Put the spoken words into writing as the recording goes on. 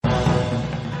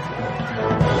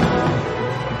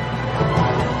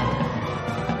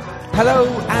Hello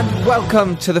and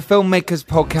welcome to the Filmmakers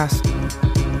Podcast.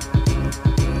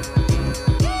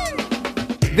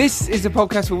 This is a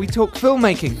podcast where we talk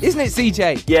filmmaking, isn't it,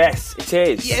 CJ? Yes, it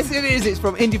is. Yes, it is. It's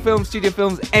from indie films, studio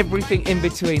films, everything in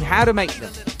between. How to make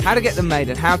them, how to get them made,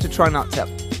 and how to try not to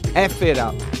F it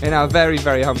up, in our very,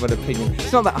 very humble opinion.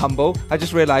 It's not that humble. I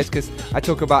just realised because I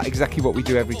talk about exactly what we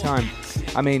do every time.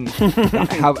 I mean,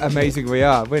 how amazing we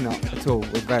are. We're not at all.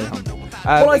 We're very humble.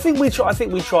 Well, I think we try.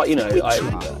 You know,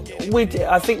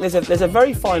 I think there's a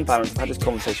very fine balance. I've had this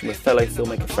conversation with fellow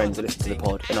filmmaker friends that listen to the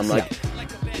pod, and I'm like,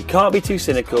 you can't be too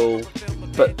cynical,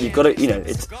 but you've got to. You know,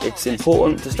 it's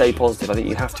important to stay positive. I think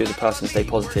you have to, as a person, stay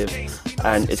positive,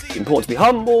 and it's important to be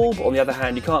humble. But on the other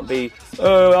hand, you can't be,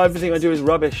 everything I do is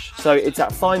rubbish. So it's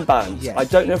that fine balance. Yes. I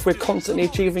don't know if we're constantly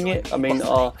achieving it. I mean,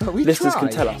 our listeners can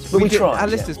tell us, but we try. Our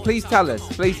listeners, please tell us.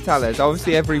 Please tell us.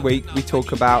 Obviously, every week we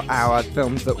talk about our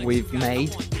films that we've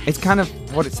made. It's kind of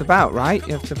what it's about, right?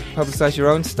 You have to publicise your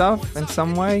own stuff in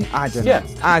some way. I don't know.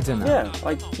 Yeah,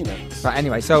 But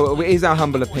anyway, so it is our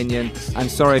humble opinion. I'm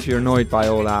sorry if you're annoyed by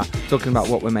all our talking about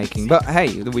what we're making, but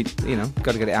hey, we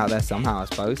got to get it out there somehow, I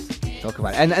suppose. Talk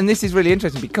about it, and this is really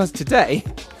interesting because today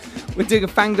we're doing a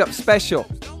Fanged Up special,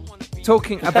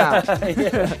 talking about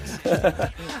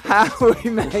how we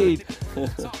made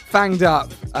Fanged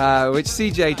Up, which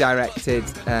CJ directed,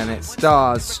 and it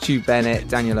stars Stu Bennett,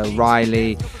 Daniel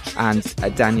O'Reilly, and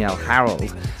Danielle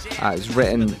Harold. It's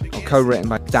written or co-written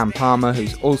by Dan Palmer,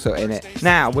 who's also in it.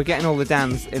 Now, we're getting all the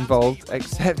Dans involved,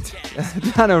 except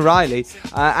Dan O'Reilly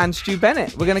and Stu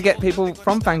Bennett. We're going to get people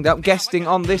from Fanged Up guesting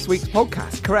on this week's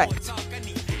podcast, correct?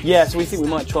 Yeah, so we think we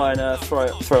might try and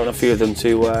throw on a few of them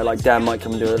too. Like Dan might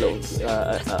come and do a little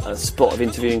a spot of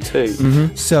interviewing too.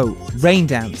 Mm-hmm. So, Rain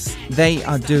Dance, they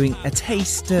are doing a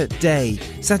taster day,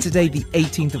 Saturday the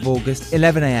 18th of August,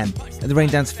 11 a.m. at the Rain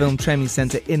Dance Film Training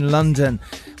Centre in London,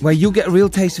 where you'll get a real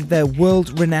taste of their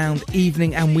world-renowned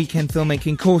evening and weekend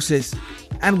filmmaking courses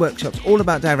and workshops all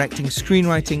about directing,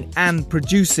 screenwriting and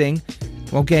producing,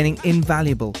 while gaining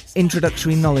invaluable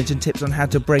introductory knowledge and tips on how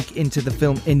to break into the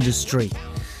film industry.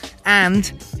 And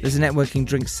there's a networking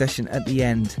drinks session at the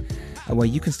end where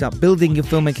you can start building your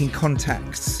filmmaking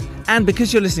contacts. And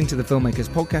because you're listening to the Filmmakers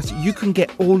Podcast, you can get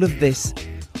all of this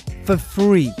for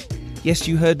free. Yes,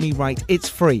 you heard me right. It's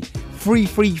free. Free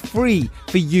for you,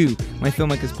 my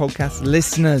Filmmakers Podcast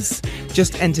listeners.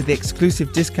 Just enter the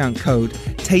exclusive discount code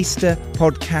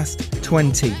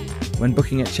TASTERPODCAST20 when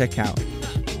booking at checkout.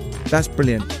 That's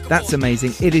brilliant. That's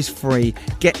amazing. It is free.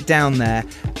 Get down there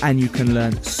and you can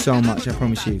learn so much, I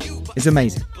promise you. It's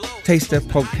amazing. Taster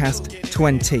Podcast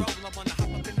 20.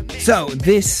 So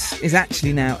this is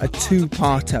actually now a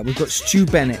two-parter. We've got Stu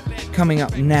Bennett coming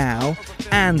up now,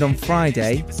 and on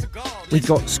Friday we've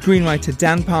got screenwriter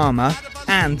Dan Palmer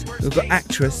and we've got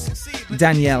actress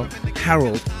Danielle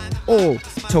Harold, all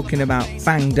talking about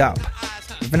Fanged Up.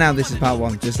 For now, this is part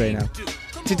one, just so you know.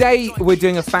 Today we're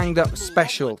doing a Fanged Up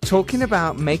special, talking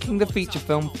about making the feature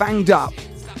film Fanged Up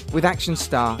with action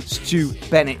star Stu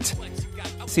Bennett.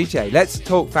 CJ, let's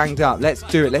talk Fanged Up. Let's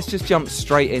do it. Let's just jump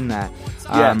straight in there.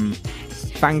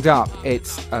 Fanged Up,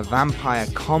 it's a vampire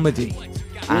comedy.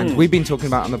 And we've been talking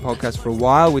about it on the podcast for a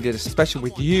while. We did a special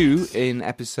with you in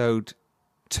episode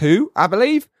 2, I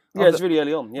believe. Yeah, it's really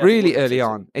early on. Yeah, really early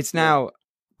on. It's now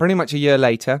pretty much a year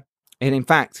later. And in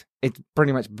fact, it's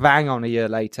pretty much bang on a year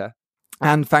later.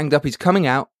 And Fanged Up is coming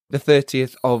out the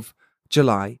 30th of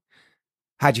July.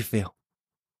 How do you feel?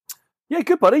 Yeah,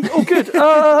 good, buddy. All good.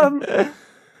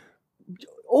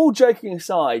 All joking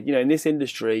aside, in this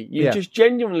industry, you just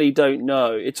genuinely don't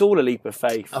know. It's all a leap of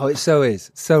faith. Oh, it so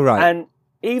is. So right. And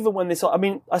even when this...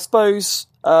 I suppose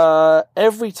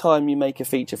every time you make a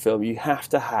feature film, you have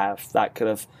to have that kind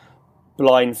of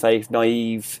blind faith,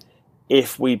 naive,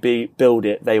 if we build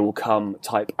it, they will come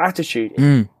type attitude.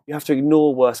 You have to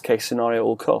ignore worst case scenario at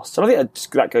all costs. And I think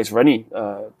that goes for any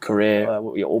career.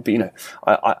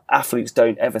 Athletes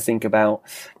don't ever think about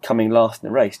coming last in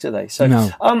the race, do they? So,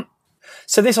 no.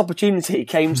 So this opportunity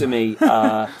came to me.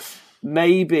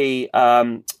 Maybe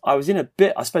I was in a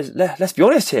bit. I suppose. Let's be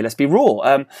honest here. Let's be raw.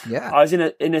 I was in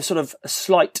a sort of a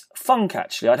slight funk.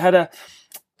 Actually, I'd had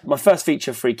my first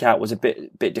feature, Freak Out, was a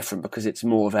bit different because it's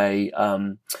more of a.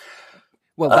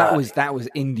 Well, that was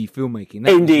indie filmmaking.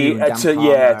 That indie,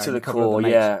 to the core,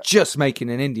 just making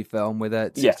an indie film with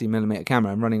a 60mm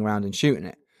camera and running around and shooting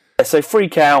it. So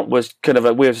Freak Out was kind of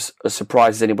we're as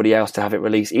surprised as anybody else to have it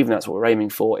released. Even that's what we're aiming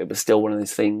for. It was still one of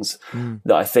those things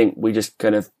that I think we just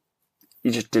kind of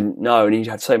you just didn't know, and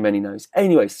you had so many no's.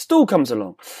 Anyway, Stall comes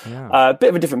along. Yeah. A bit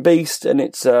of a different beast, and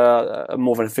it's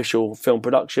more of an official film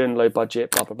production, low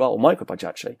budget, blah, blah, blah, or micro budget,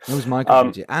 actually. It was micro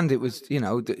budget. And it was,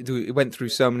 it went through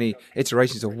so many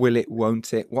iterations of will it,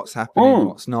 won't it, what's happening,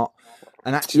 what's not.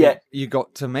 And actually, you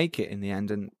got to make it in the end,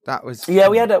 and that was... Yeah,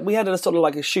 we had a sort of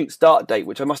like a shoot start date,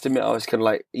 which I must admit I was kind of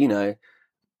like,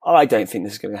 I don't think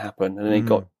this is going to happen. And then it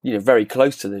got, very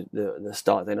close to the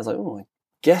start date. And I was like, I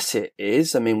guess it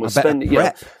is. I mean, we're spending...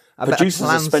 producers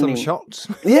are spending some shots.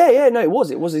 No, it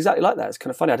was exactly like that. It's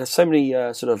kind of funny. I'd had so many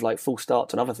sort of like full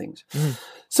starts and other things.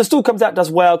 So Stall comes out,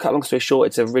 does well. Cut long story short,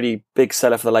 it's a really big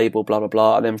seller for the label, blah blah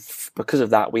blah. And then because of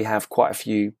that, we have quite a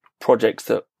few projects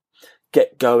that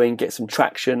get going, get some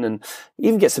traction, and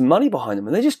even get some money behind them,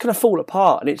 and they just kind of fall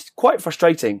apart. And it's quite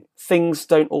frustrating. Things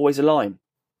don't always align.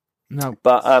 No,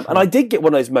 but and I did get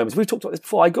one of those moments. We've talked about this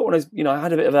before. I got one of those. I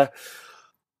had a bit of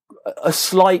a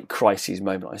slight crisis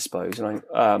moment, I suppose. And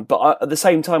at the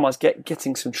same time, I was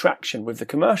getting some traction with the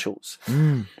commercials.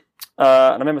 And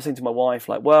I remember saying to my wife,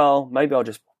 like, well, maybe I'll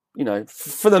just,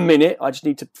 for the minute, I just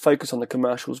need to focus on the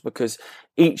commercials, because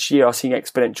each year I see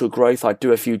exponential growth. I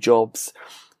do a few jobs.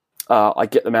 I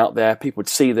get them out there. People would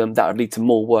see them. That would lead to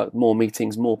more work, more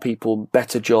meetings, more people,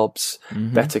 better jobs,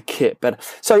 better kit, better.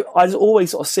 So I was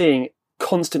always sort of seeing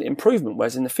constant improvement.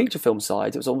 Whereas in the feature film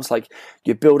side, it was almost like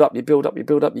you build up, you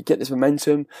get this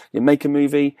momentum, you make a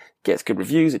movie, gets good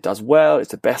reviews, it does well,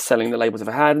 it's the best selling the label's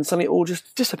ever had, and suddenly it all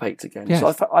just dissipates again. Yes.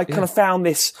 So I kind of found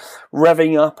this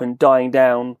revving up and dying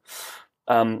down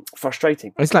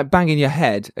frustrating. It's like banging your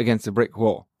head against a brick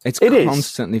wall. It is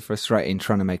constantly frustrating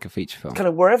trying to make a feature film. Kind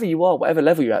of wherever you are, whatever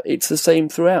level you're at, it's the same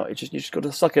throughout. You just got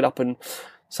to suck it up and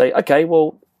say, okay,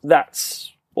 well,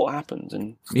 that's what happens.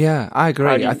 And yeah, I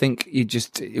agree. I think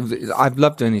I've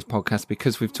loved doing these podcasts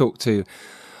because we've talked to,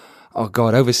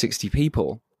 over 60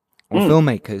 people or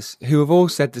filmmakers who have all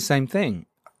said the same thing.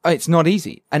 It's not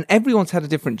easy. And everyone's had a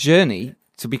different journey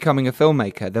to becoming a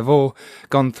filmmaker. They've all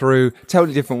gone through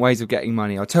totally different ways of getting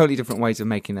money or totally different ways of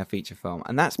making their feature film.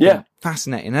 And that's been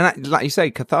fascinating. And like you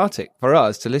say, cathartic for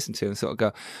us to listen to and sort of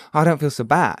go, I don't feel so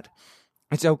bad.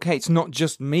 It's okay. It's not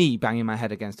just me banging my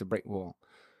head against a brick wall.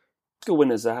 School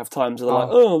winners that have times where they're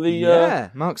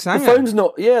like, Mark Sanger.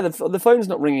 The phone's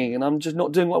not ringing, and I'm just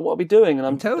not doing what I'll be doing. And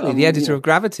I'm totally the editor of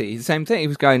Gravity. The same thing. He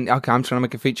was going, okay, I'm trying to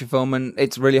make a feature film, and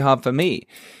it's really hard for me.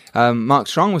 Mark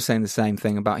Strong was saying the same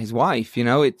thing about his wife.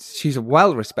 She's a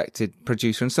well-respected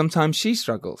producer, and sometimes she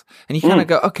struggles. And you kind of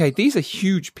go, okay, these are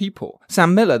huge people.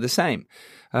 Sam Miller, the same.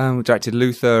 Directed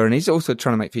Luther, and he's also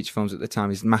trying to make feature films at the time.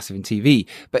 He's massive in TV.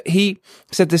 But he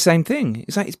said the same thing.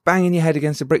 It's like it's banging your head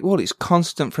against a brick wall. It's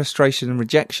constant frustration and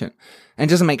rejection. And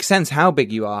it doesn't make sense how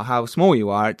big you are, how small you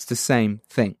are. It's the same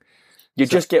thing. You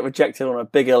just get rejected on a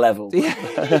bigger level. Yeah,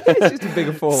 it's just a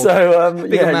bigger fall. So,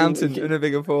 bigger mountain and a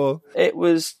bigger fall. It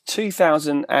was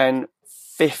 2005.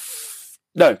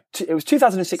 No, it was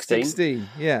 2016. 16,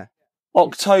 yeah.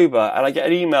 October, and I get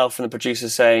an email from the producer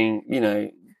saying,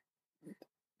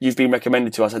 you've been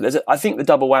recommended to us. I think the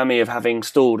double whammy of having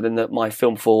stalled in my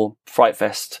Film 4 Fright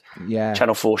Fest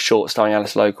Channel 4 short starring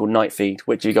Alice Lowe called Night Feed,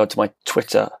 which if you go to my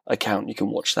Twitter account, you can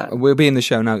watch that. We'll be in the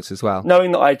show notes as well.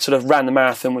 Knowing that I'd sort of ran the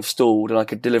marathon with Stalled and I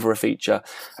could deliver a feature,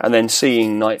 and then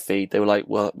seeing Night Feed, they were like,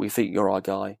 well, we think you're our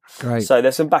guy. Great. So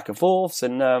there's some back and forths,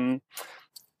 and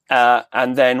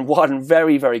then one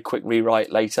very, very quick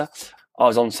rewrite later, I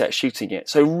was on set shooting it.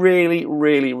 So really,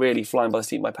 really, really flying by the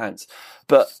seat of my pants.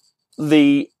 But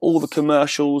all the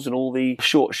commercials and all the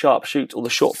short, sharp shoots, all the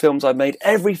short films I made,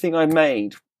 everything I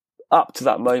made up to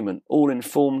that moment all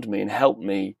informed me and helped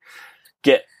me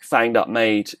get Fanged Up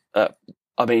made.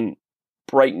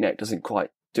 Breakneck doesn't quite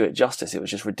do it justice. It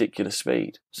was just ridiculous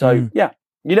speed. So you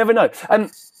never know. And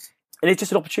it's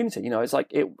just an opportunity, it's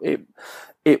like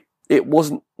it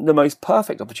wasn't the most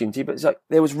perfect opportunity, but it's like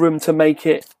there was room to make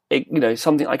it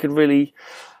something I could really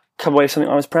come away with, something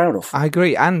I was proud of. I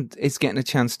agree, and it's getting a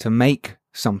chance to make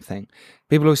something.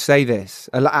 People who say this,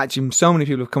 actually so many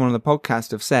people who have come on the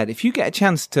podcast have said, if you get a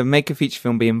chance to make a feature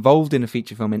film, be involved in a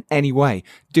feature film in any way,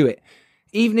 do it.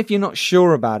 Even if you're not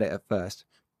sure about it at first,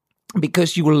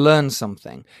 because you will learn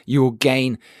something. You will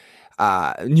gain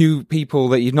new people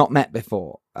that you've not met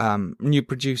before, new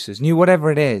producers, new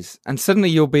whatever it is. And suddenly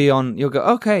you'll go,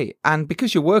 okay. And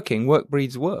because you're working, work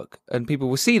breeds work. And people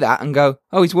will see that and go,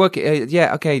 oh, he's working.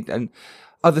 Yeah, okay. And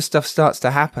other stuff starts to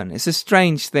happen. It's a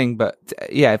strange thing, but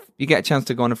if you get a chance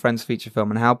to go on a friend's feature film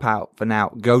and help out for now,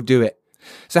 go do it.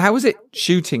 So how was it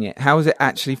shooting it? How was it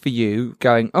actually for you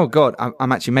going, oh God,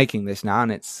 I'm actually making this now,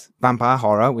 and it's vampire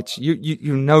horror, which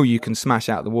you can smash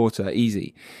out the water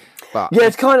easy. But yeah,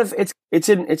 it's kind of it's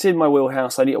in my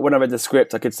wheelhouse. When I read the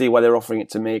script, I could see why they're offering it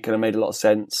to me. It kind of made a lot of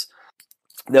sense.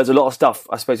 There's a lot of stuff,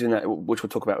 I suppose, in that which we'll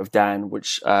talk about with Dan,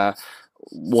 which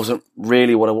wasn't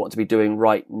really what I want to be doing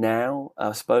right now,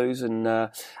 I suppose. And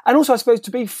also, I suppose,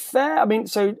 to be fair, I mean,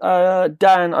 so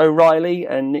Dan O'Reilly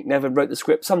and Nick Nevin wrote the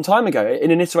script some time ago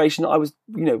in an iteration that I was,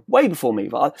 way before me,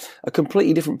 but a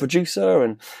completely different producer.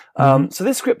 And so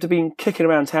this script had been kicking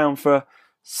around town for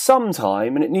some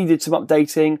time, and it needed some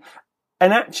updating.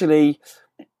 And actually,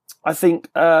 I think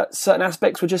certain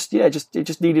aspects were just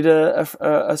needed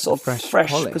a sort of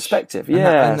fresh perspective.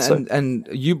 And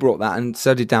you brought that, and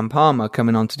so did Dan Palmer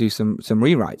coming on to do some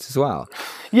rewrites as well.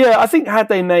 Yeah, I think had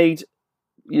they made,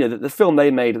 the film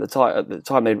they made at the time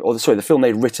the film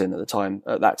they'd written at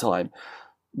that time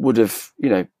would have,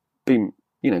 been,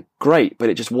 great, but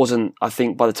it just wasn't. I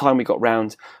think by the time we got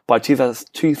round by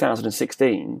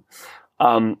 2016.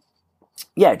 I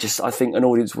think an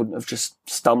audience wouldn't have just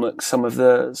stomached some of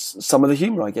the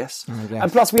humour, I guess.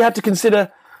 And plus, we had to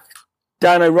consider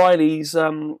Dan O'Reilly's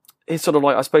his sort of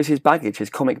like, I suppose, his baggage,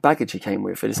 his comic baggage he came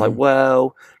with. And it's like,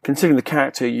 well, considering the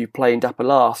character you play in Dapper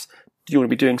Laughs, do you want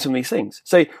to be doing some of these things?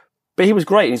 So, but he was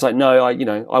great. And he's like, no,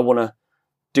 I want to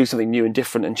do something new and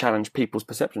different and challenge people's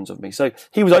perceptions of me. So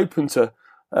he was open to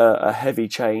a heavy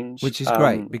change, which is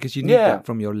great because you need that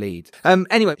from your lead.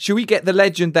 Anyway, should we get the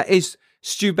legend that is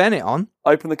Stu Bennett on?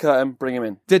 Open the curtain, bring him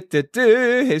in.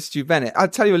 Here's Stu Bennett. I'll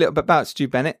tell you a little bit about Stu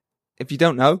Bennett, if you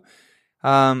don't know.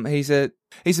 He's a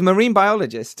marine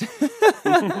biologist.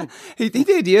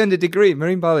 He earned a degree in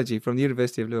marine biology from the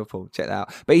University of Liverpool. Check that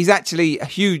out. But he's actually a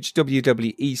huge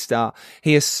WWE star.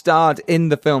 He has starred in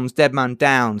the films Dead Man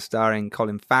Down, starring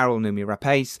Colin Farrell, Noomi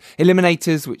Rapace,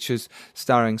 Eliminators, which was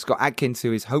starring Scott Adkins,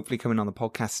 who is hopefully coming on the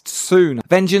podcast soon,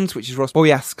 Vengeance, which is Ross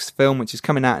Boyask's film, which is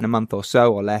coming out in a month or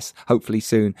so or less, hopefully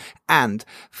soon, and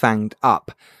Fanged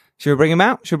Up. Should we bring him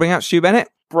out? Should we bring out Stu Bennett?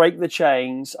 Break the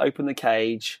chains, open the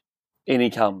cage. In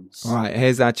he comes. All right,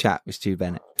 here's our chat with Stu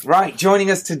Bennett. Right, joining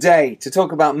us today to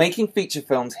talk about making feature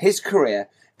films, his career,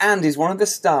 and is one of the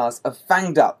stars of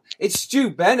Fanged Up. It's Stu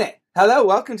Bennett. Hello,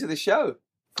 welcome to the show.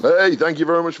 Hey, thank you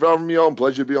very much for having me on.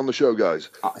 Pleasure to be on the show,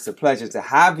 guys. Oh, it's a pleasure to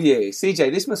have you.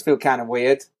 CJ, this must feel kind of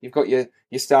weird. You've got your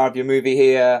star of your movie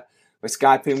here. We're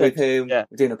Skyping with him. Yeah.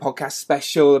 We're doing a podcast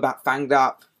special about Fanged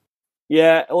Up.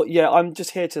 Yeah, I'm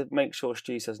just here to make sure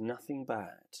Stu says nothing bad.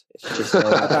 It's just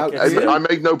I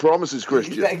make no promises,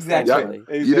 Christian. Exactly.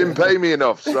 Yeah? You didn't pay me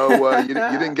enough, so you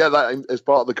didn't get that as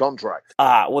part of the contract.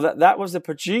 Well, that was the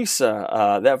producer.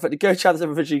 Go chat to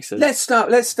the producers. Let's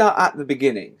start at the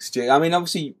beginning, Stu. I mean,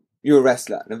 obviously, you're a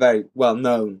wrestler, and a very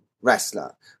well-known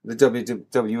wrestler, the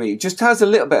WWE. Just tell us a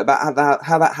little bit about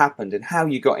how that happened and how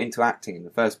you got into acting in the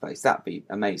first place. That'd be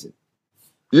amazing.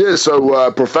 Yeah,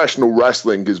 so professional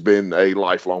wrestling has been a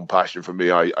lifelong passion for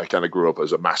me. I kind of grew up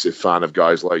as a massive fan of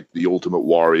guys like The Ultimate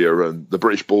Warrior and the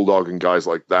British Bulldog and guys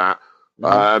like that.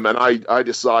 And I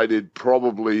decided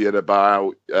probably at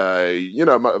about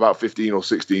 15 or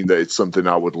 16 that it's something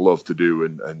I would love to do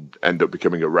and end up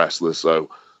becoming a wrestler. So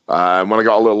when I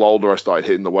got a little older, I started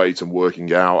hitting the weights and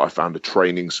working out. I found a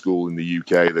training school in the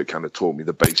UK that kind of taught me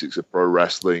the basics of pro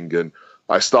wrestling. And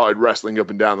I started wrestling up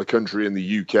and down the country in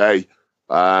the UK.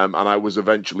 And I was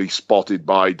eventually spotted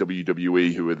by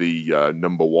WWE, who are the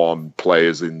number one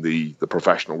players in the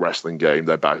professional wrestling game.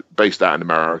 They're based out in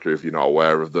America, if you're not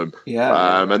aware of them.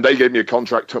 And they gave me a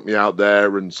contract, took me out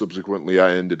there, and subsequently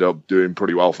I ended up doing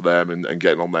pretty well for them and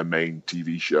getting on their main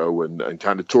TV show and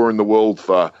kind of touring the world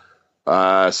for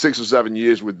 6 or 7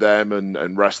 years with them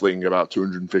and wrestling about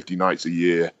 250 nights a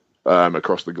year.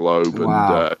 Across the globe.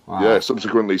 Wow. And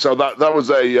subsequently. So that was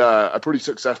a pretty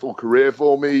successful career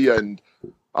for me. And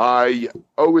I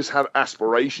always had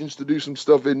aspirations to do some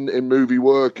stuff in movie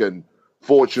work. And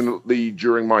fortunately,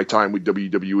 during my time with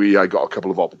WWE, I got a couple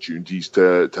of opportunities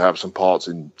to have some parts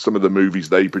in some of the movies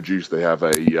they produce. They have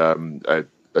a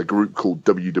group called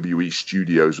WWE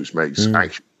Studios, which makes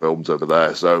action films over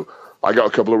there. So I got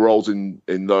a couple of roles in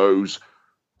those.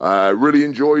 Really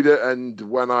enjoyed it, and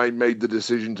when I made the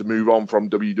decision to move on from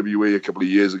WWE a couple of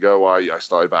years ago, I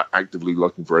started actively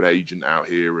looking for an agent out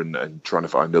here and trying to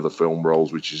find other film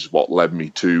roles, which is what led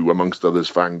me to, amongst others,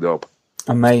 Fanged Up.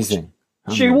 Amazing.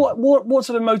 Stu, what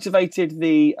sort of motivated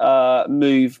the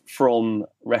move from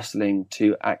wrestling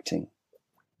to acting?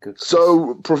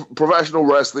 So professional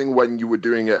wrestling, when you were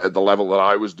doing it at the level that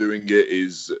I was doing it,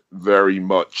 is very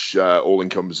much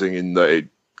all-encompassing in that it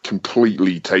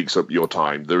completely takes up your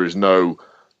time. There is no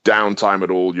downtime at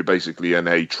all. You're basically in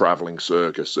a traveling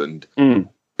circus, and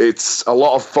it's a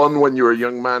lot of fun when you're a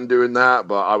young man doing that,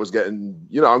 but I was getting,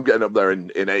 I'm getting up there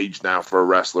in age now for a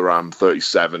wrestler. I'm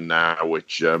 37 now,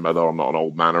 which, although I'm not an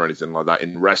old man or anything like that,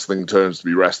 in wrestling terms, to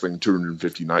be wrestling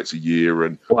 250 nights a year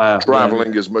and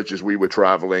traveling as much as we were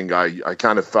traveling, I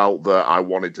kind of felt that I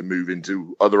wanted to move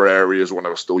into other areas when I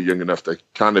was still young enough to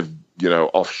kind of,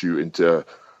 offshoot into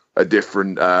a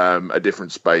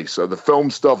different space. So the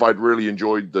film stuff, I'd really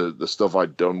enjoyed the stuff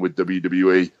I'd done with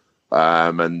WWE.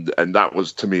 And that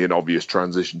was, to me, an obvious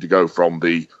transition to go from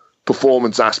the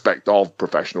performance aspect of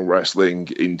professional wrestling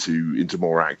into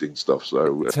more acting stuff.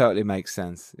 So it totally makes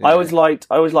sense. Yeah. I always liked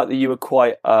that you were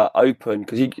quite open,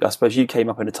 because I suppose you came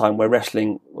up in a time where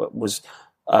wrestling was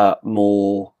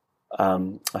more,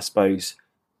 I suppose,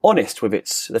 honest with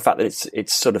the fact that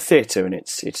it's sort of theatre and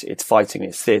it's fighting,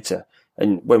 it's theatre.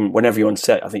 And whenever you're on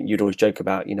set, I think you'd always joke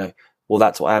about, well,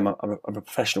 that's what I am. I'm a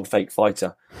professional fake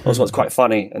fighter. Also, what's quite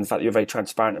funny, and the fact that you're very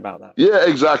transparent about that. Yeah,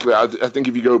 exactly. I think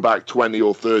if you go back 20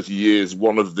 or 30 years,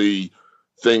 one of the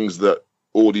things that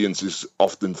audiences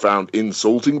often found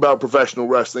insulting about professional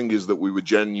wrestling is that we were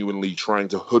genuinely trying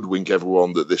to hoodwink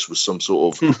everyone that this was some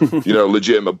sort of,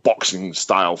 legitimate boxing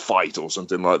style fight or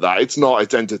something like that. It's not.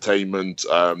 It's entertainment.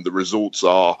 The results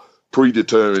are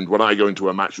predetermined. When I go into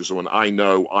a match with someone, I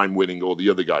know I'm winning or the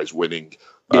other guy's winning.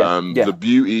 The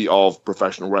beauty of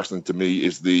professional wrestling to me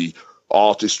is the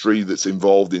artistry that's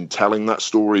involved in telling that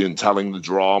story and telling the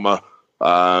drama.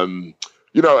 And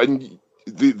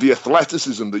the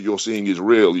athleticism that you're seeing is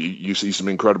real. You see some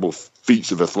incredible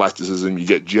feats of athleticism. You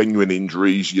get genuine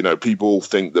injuries. People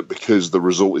think that because the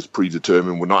result is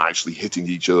predetermined, we're not actually hitting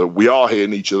each other. We are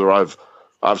hitting each other.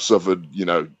 I've suffered,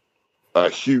 a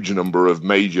huge number of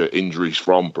major injuries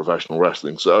from professional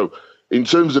wrestling. So, in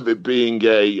terms of it being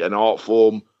an art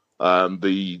form,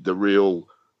 the real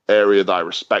area that I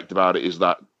respect about it is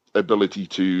that ability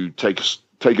to take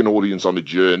an audience on a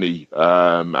journey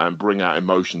and bring out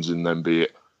emotions in them, be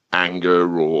it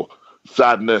anger or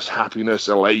sadness, happiness,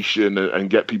 elation, and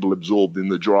get people absorbed in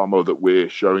the drama that we're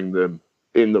showing them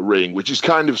in the ring, which is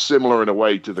kind of similar in a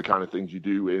way to the kind of things you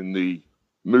do in the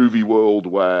movie world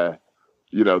where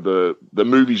the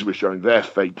movies we're showing, they're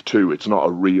fake too. It's not a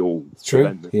real. It's true.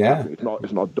 Event. Yeah. It's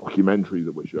not a documentary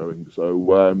that we're showing.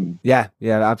 So yeah,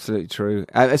 absolutely true.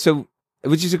 So,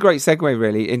 which is a great segue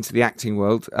really into the acting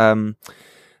world.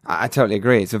 I totally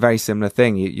agree. It's a very similar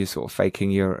thing. You're sort of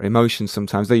faking your emotions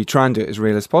sometimes, though you try and do it as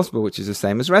real as possible, which is the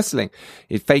same as wrestling.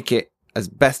 You fake it as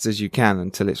best as you can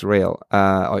until it's real,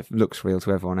 or it looks real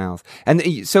to everyone else.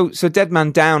 And so Dead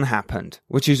Man Down happened,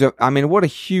 which is, what a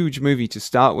huge movie to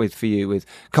start with for you, with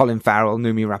Colin Farrell,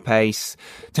 Noomi Rapace,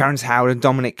 Terrence Howard, and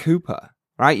Dominic Cooper,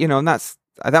 right? And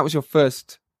that was your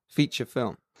first feature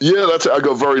film. Yeah, that's it. I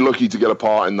got very lucky to get a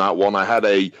part in that one. I had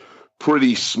a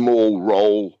pretty small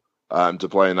role to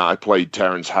play in that. I played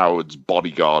Terrence Howard's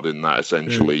bodyguard in that,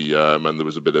 essentially, and there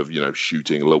was a bit of,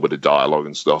 shooting, a little bit of dialogue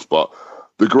and stuff, but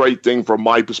the great thing from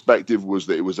my perspective was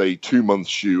that it was a 2-month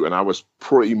shoot and I was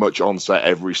pretty much on set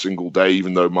every single day,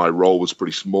 even though my role was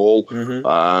pretty small,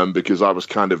 because I was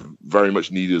kind of very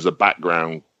much needed as a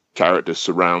background character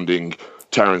surrounding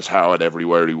Terrence Howard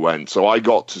everywhere he went. So I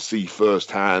got to see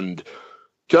firsthand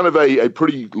kind of a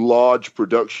pretty large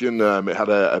production. It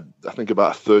had I think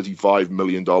about a $35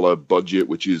 million budget,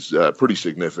 which is pretty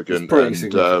significant. It's pretty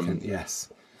significant, yes.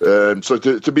 So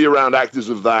to be around actors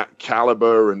of that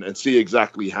caliber and see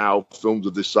exactly how films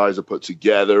of this size are put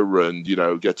together and,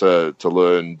 get to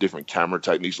learn different camera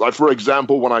techniques. Like, for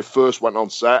example, when I first went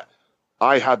on set,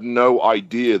 I had no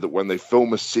idea that when they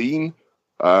film a scene,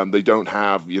 they don't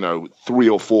have, 3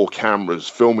 or 4 cameras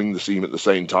filming the scene at the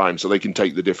same time so they can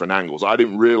take the different angles. I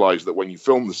didn't realize that when you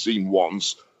film the scene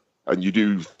once and you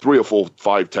do 3 or 4,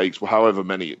 5 takes, however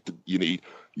many you need,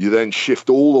 you then shift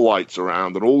all the lights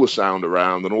around and all the sound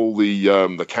around and all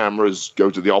the cameras go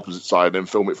to the opposite side and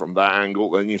film it from that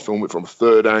angle. Then you film it from a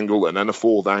third angle and then a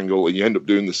fourth angle, and you end up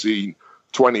doing the scene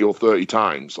 20 or 30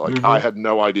 times. Like, I had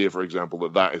no idea, for example,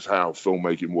 that is how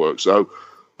filmmaking works. So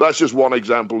that's just one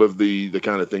example of the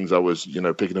kind of things I was,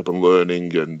 picking up and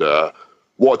learning, and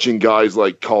watching guys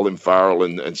like Colin Farrell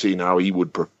and seeing how he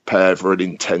would prepare for an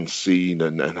intense scene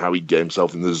and how he'd get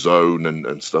himself in the zone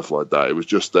and stuff like that. It was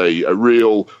just a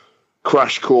real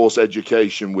crash course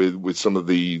education with some of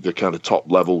the kind of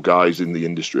top level guys in the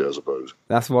industry, I suppose.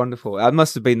 That's wonderful. That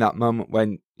must have been that moment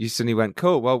when you suddenly went,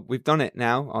 cool, well, we've done it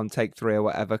now on take 3 or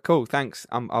whatever. Cool, thanks.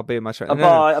 I'll be in my trailer.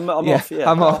 Bye. I'm off. Yeah,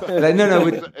 I'm off. Like, no,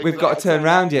 we've got to turn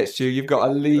around yet, Stu. You've got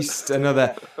at least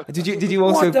another. Did you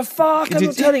also? What the fuck? I'm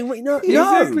not telling you. No.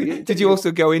 Exactly. Did you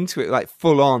also go into it like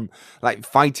full on, like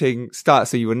fighting start?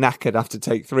 So you were knackered after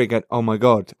take 3, going, oh my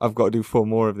god, I've got to do 4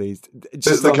 more of these.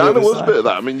 There kind of was a bit of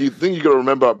that. I mean, you think you got to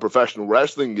remember about professional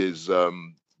wrestling is,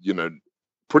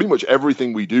 pretty much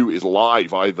everything we do is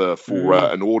live, either for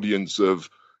an audience of,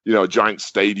 a giant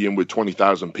stadium with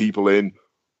 20,000 people in,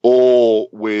 or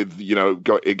with,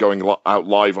 it going out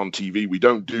live on TV. We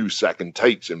don't do second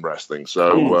takes in wrestling.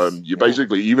 So you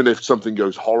basically, even if something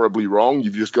goes horribly wrong,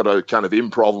 you've just got to kind of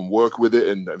improv and work with it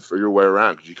and figure your way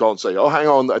around. Because you can't say, oh, hang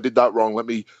on, I did that wrong. Let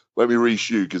me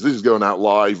reshoot, because this is going out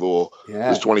live, or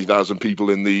there's 20,000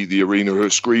 people in the arena who are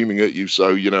screaming at you.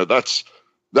 So,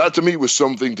 that to me was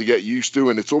something to get used to.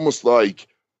 And it's almost like,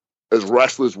 as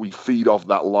wrestlers, we feed off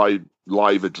that live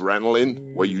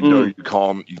adrenaline, where you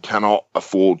cannot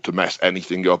afford to mess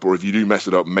anything up, or if you do mess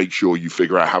it up, make sure you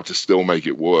figure out how to still make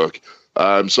it work.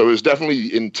 So it was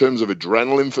definitely, in terms of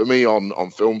adrenaline for me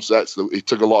on film sets, it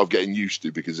took a lot of getting used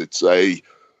to, because it's a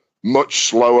much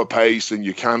slower pace, and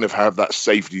you kind of have that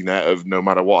safety net of, no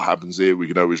matter what happens here, we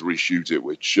can always reshoot it,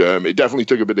 which it definitely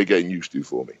took a bit of getting used to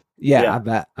for me. Yeah.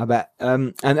 I bet.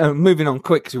 And moving on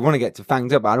quick, because we want to get to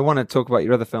Fanged Up, but I want to talk about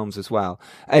your other films as well.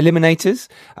 Eliminators,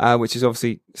 which is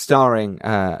obviously starring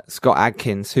Scott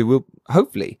Adkins, who will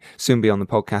hopefully soon be on the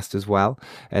podcast as well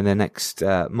in the next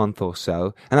month or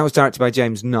so. And that was directed by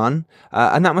James Nunn.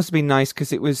 And that must have been nice,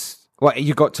 because it was,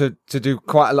 you got to do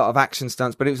quite a lot of action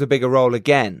stunts, but it was a bigger role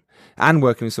again. And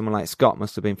working with someone like Scott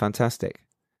must have been fantastic.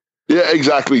 Yeah,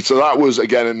 exactly. So that was,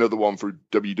 again, another one for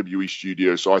WWE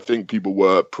Studios. So I think people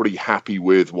were pretty happy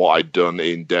with what I'd done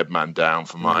in Dead Man Down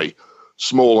for my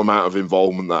small amount of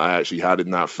involvement that I actually had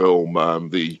in that film.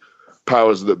 The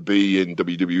powers that be in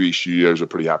WWE Studios are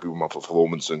pretty happy with my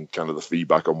performance and kind of the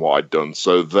feedback on what I'd done.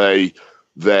 So they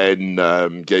then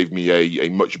gave me a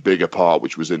much bigger part,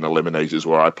 which was in Eliminators,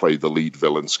 where I played the lead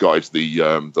villain. Scott is the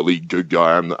lead good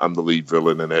guy. I'm the lead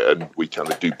villain in it, and we kind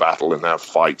of do battle and have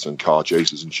fights and car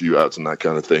chases and shootouts and that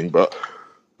kind of thing. But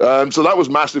so that was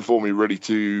massive for me, really,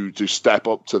 to step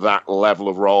up to that level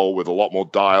of role with a lot more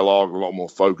dialogue, a lot more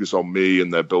focus on me,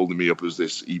 and they're building me up as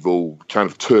this evil kind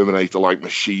of Terminator-like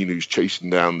machine who's chasing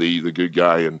down the good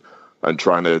guy and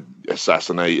trying to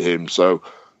assassinate him. So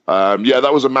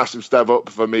that was a massive step up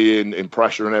for me in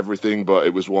pressure and everything, but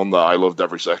it was one that I loved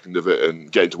every second of it,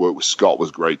 and getting to work with Scott was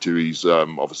great too. He's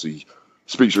obviously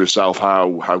speaks for himself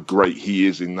how great he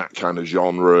is in that kind of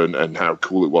genre, and how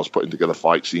cool it was putting together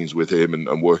fight scenes with him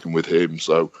and working with him.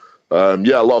 So a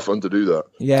lot of fun to do that.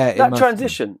 Yeah, that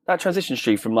transition,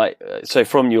 Steve, from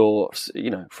from your,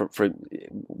 from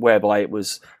whereby it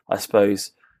was, I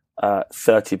suppose,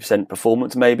 30%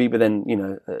 performance maybe, but then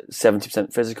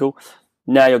 70% physical.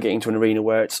 Now you're getting to an arena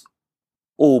where it's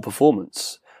all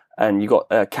performance, and you've got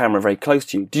a camera very close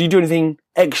to you. Did you do anything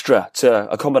extra to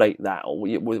accommodate that, or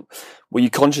were you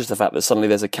conscious of the fact that suddenly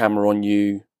there's a camera on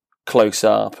you close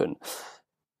up, and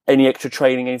any extra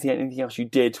training, anything else you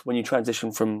did when you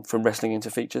transitioned from wrestling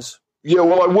into features? Yeah,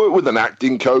 well, I worked with an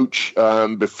acting coach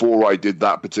before I did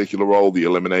that particular role, the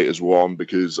Eliminators one,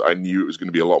 because I knew it was going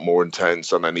to be a lot more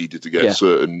intense, and I needed to get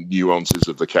certain nuances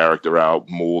of the character out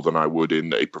more than I would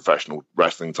in a professional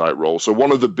wrestling type role. So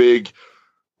one of the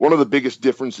biggest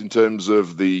difference in terms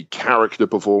of the character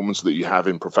performance that you have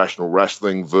in professional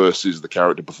wrestling versus the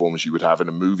character performance you would have in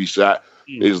a movie set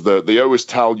is that they always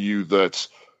tell you that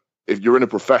if you're in a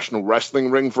professional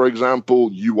wrestling ring, for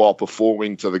example, you are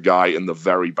performing to the guy in the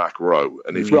very back row.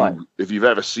 And if you've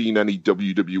ever seen any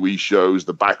WWE shows,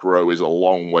 the back row is a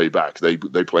long way back. They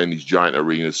play in these giant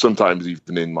arenas, sometimes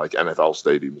even in like NFL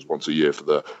stadiums once a year for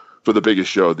the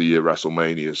biggest show of the year,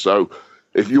 WrestleMania. So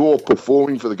if you're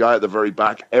performing for the guy at the very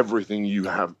back, everything you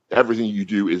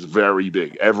do is very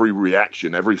big. Every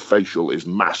reaction, every facial is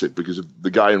massive, because if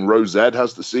the guy in row Z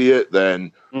has to see it,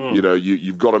 then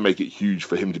you've got to make it huge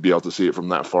for him to be able to see it from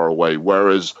that far away.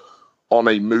 Whereas on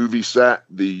a movie set,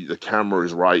 the camera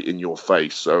is right in your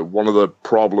face. So one of the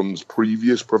problems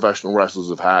previous professional wrestlers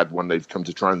have had when they've come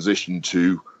to transition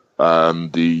to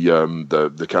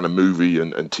the kind of movie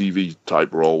and TV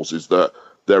type roles is that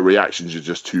their reactions are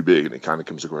just too big, and it kind of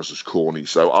comes across as corny.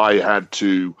 So I had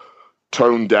to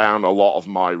tone down a lot of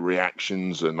my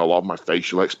reactions and a lot of my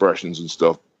facial expressions and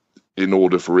stuff in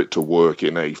order for it to work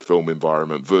in a film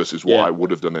environment versus what I would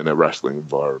have done in a wrestling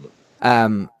environment.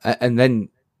 And then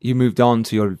you moved on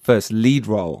to your first lead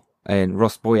role in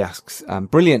Ross Boyask's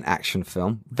brilliant action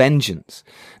film, Vengeance.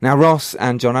 Now, Ross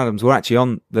and John Adams were actually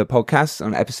on the podcast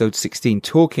on episode 16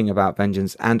 talking about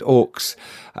Vengeance and Orcs,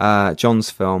 John's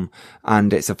film,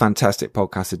 and it's a fantastic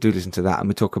podcast, so do listen to that, and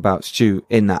we talk about Stu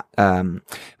in that.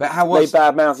 But how was... They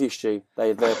badmouth you, Stu.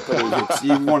 They're pretty...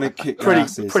 You want to kick pretty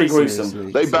gruesome.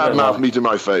 Seriously. They badmouth me to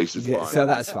my face. It's Yeah, fine. so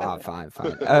that's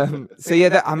fine. So yeah,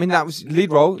 that was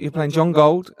lead role. You're playing John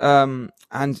Gold.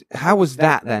 And how was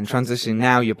that then transitioning?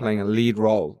 Now you're playing a lead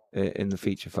role in the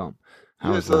feature film.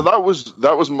 So that was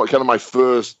kind of my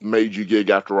first major gig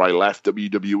after I left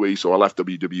WWE. So I left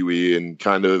WWE in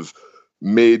kind of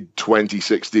mid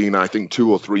 2016. I think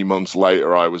 2 or 3 months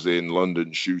later, I was in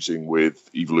London shooting with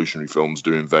Evolutionary Films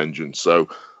doing Vengeance. So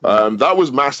that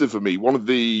was massive for me. One of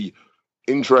the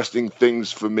interesting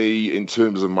things for me in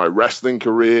terms of my wrestling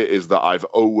career is that I've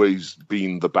always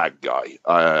been the bad guy.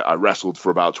 I wrestled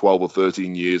for about 12 or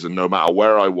 13 years, and no matter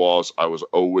where I was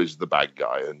always the bad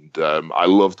guy. And I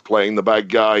loved playing the bad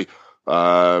guy.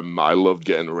 I loved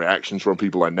getting reactions from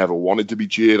people. I never wanted to be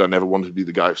cheered. I never wanted to be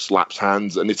the guy who slaps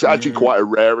hands. And it's actually quite a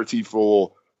rarity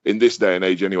in this day and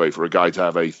age anyway, for a guy to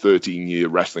have a 13-year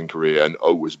wrestling career and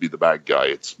always be the bad guy.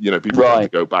 It's, people have to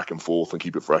go back and forth and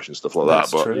keep it fresh and stuff like that.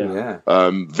 But true, yeah.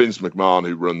 Vince McMahon,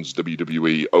 who runs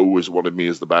WWE, always wanted me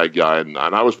as the bad guy, and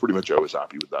I was pretty much always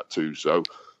happy with that too. So,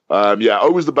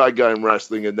 always the bad guy in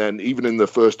wrestling. And then even in the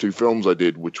first 2 films I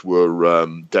did, which were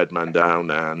Dead Man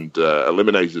Down and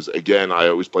Eliminators, again, I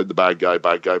always played the bad guy.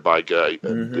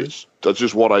 And that's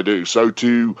just what I do. So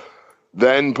to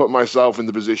then put myself in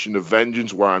the position of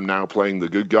Vengeance, where I'm now playing the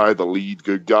good guy, the lead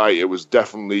good guy, it was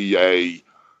definitely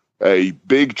a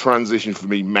big transition for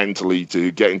me mentally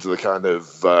to get into the kind of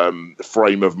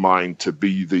frame of mind to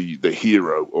be the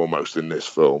hero almost in this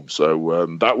film.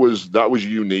 So that was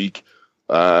unique.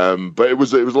 But it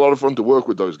was a lot of fun to work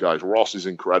with those guys. Ross is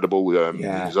incredible.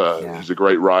 He's a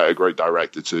great writer, great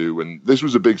director too. And this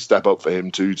was a big step up for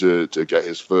him too, to get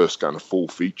his first kind of full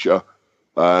feature.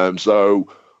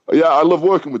 I love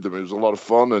working with them. It was a lot of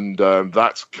fun, and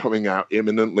that's coming out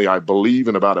imminently, I believe,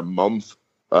 in about a month.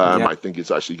 I think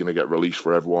it's actually going to get released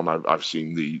for everyone. I've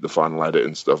seen the final edit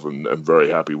and stuff, and I'm very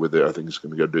happy with it. I think it's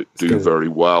going to do very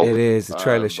well. It is. The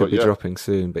trailer should be dropping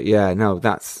soon. But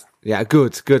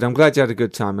good. I'm glad you had a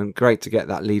good time, and great to get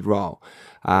that lead role.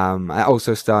 I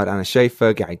also starred Anna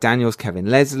Schaefer, Gary Daniels, Kevin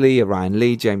Leslie, Orion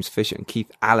Lee, James Fisher, and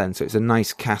Keith Allen. So it's a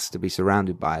nice cast to be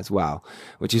surrounded by as well,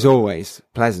 which is always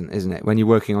pleasant, isn't it? When you're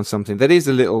working on something that is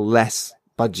a little less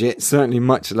budget, certainly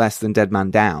much less than Dead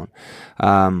Man Down.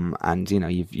 And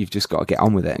you've just got to get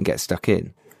on with it and get stuck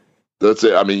in. That's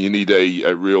it. I mean, you need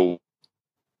a real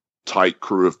tight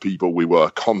crew of people. We were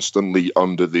constantly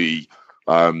under the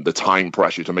time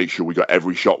pressure to make sure we got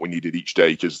every shot we needed each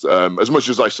day. Because as much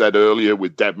as I said earlier,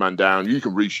 with Dead Man Down, you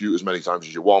can reshoot as many times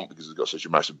as you want because it's got such a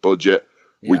massive budget.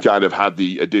 Yeah. We kind of had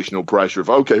the additional pressure of,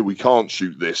 okay, we can't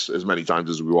shoot this as many times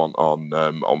as we want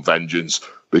on Vengeance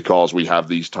because we have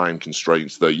these time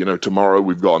constraints that, tomorrow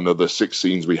we've got another 6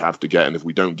 scenes we have to get, and if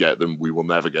we don't get them, we will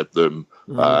never get them.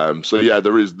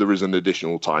 There is an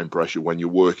additional time pressure when you're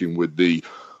working with the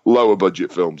lower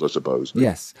budget films, I suppose.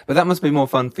 Yes, but that must be more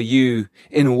fun for you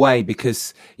in a way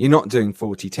because you're not doing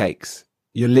 40 takes.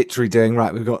 You're literally doing,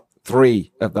 right, we've got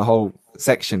 3 of the whole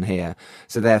section here.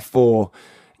 So therefore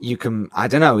you can, I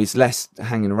don't know, it's less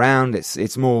hanging around.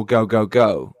 It's more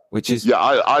go, which is... Yeah,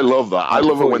 I love that. I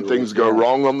love it when things go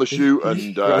wrong on the shoot and,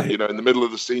 in the middle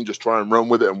of the scene, just try and run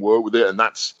with it and work with it. And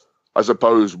that's, I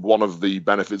suppose, one of the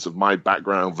benefits of my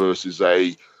background versus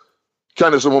a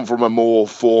kind of someone from a more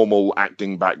formal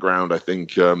acting background. I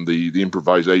think the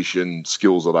improvisation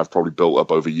skills that I've probably built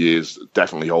up over years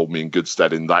definitely hold me in good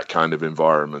stead in that kind of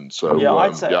environment. So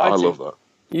I love that.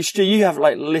 You have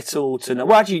like little to no.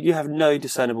 Well, actually, you have no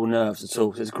discernible nerves at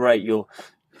all. So it's great.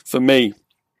 For me,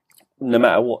 no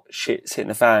matter what shit's hitting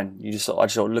the fan, I just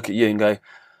sort of look at you and go,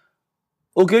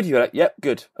 all good. You're like, yep,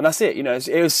 good, and that's it.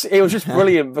 It was just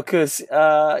brilliant because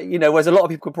whereas a lot of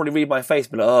people could probably read my face,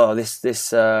 but like, oh, this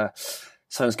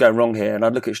something's going wrong here, and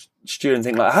I'd look at Stu and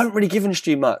think like, I haven't really given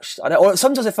Stu much. Or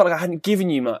sometimes I felt like I hadn't given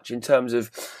you much in terms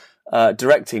of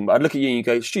directing, but I'd look at you and you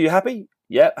go, Stu, you happy?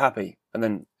 Yep, happy, and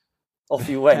then off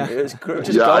you went. It was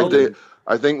just golden.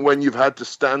 I think when you've had to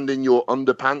stand in your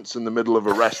underpants in the middle of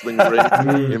a wrestling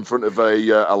ring in front of a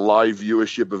live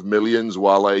viewership of millions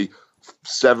while a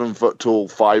 7-foot-tall,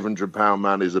 500-pound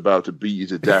man is about to beat you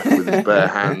to death with his bare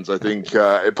hands. I think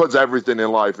it puts everything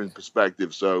in life in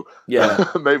perspective. So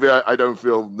maybe I don't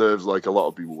feel nerves like a lot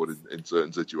of people would in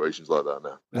certain situations like that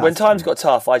now. When times got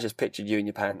tough, I just pictured you in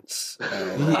your pants.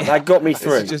 That got me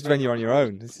through. This is just when you're on your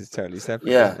own. This is totally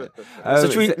separate. Yeah. So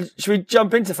should we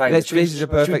jump into Fanged? This is a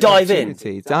perfect dive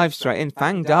opportunity. Dive straight in.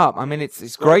 Fanged Up. I mean,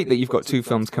 it's great that you've got two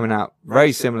films coming out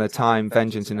very similar time.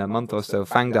 Vengeance in a month or so.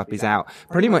 Fanged Up is out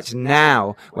pretty much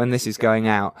now when this is going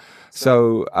out.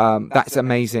 So that's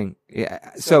amazing. Yeah.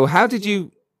 So how did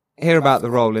you hear about the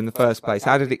role in the first place?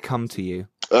 How did it come to you?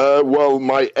 Well,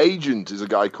 my agent is a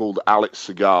guy called Alex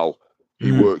Segal.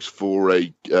 He works for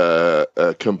a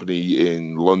company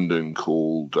in London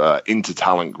called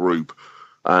Intertalent Group.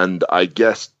 And I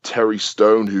guess Terry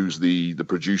Stone, who's the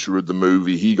producer of the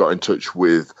movie, he got in touch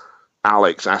with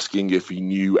Alex asking if he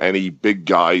knew any big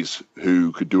guys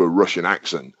who could do a Russian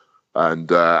accent.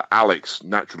 And Alex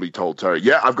naturally told Terry,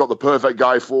 yeah, I've got the perfect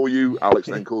guy for you. Alex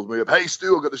then calls me up, hey,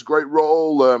 Stu, I've got this great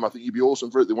role. I think you'd be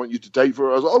awesome for it. They want you to take for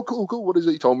it. I was like, oh, cool. What is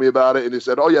it? He told me about it. And he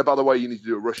said, oh, yeah, by the way, you need to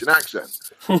do a Russian accent.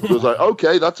 So I was like,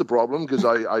 okay, that's a problem because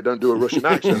I don't do a Russian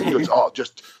accent. He goes, oh,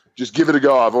 just give it a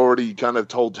go. I've already kind of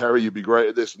told Terry you'd be great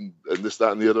at this and this,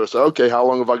 that, and the other. I said, okay, how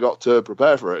long have I got to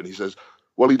prepare for it? And he says,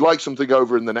 well, he'd like something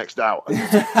over in the next hour.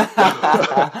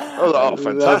 I was like, oh,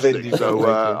 fantastic. So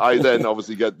I then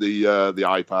obviously get the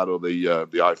iPad or the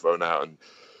iPhone out and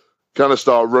kind of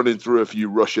start running through a few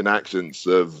Russian accents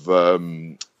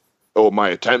or my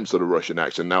attempts at a Russian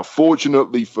accent. Now,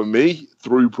 fortunately for me,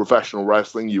 through professional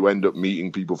wrestling, you end up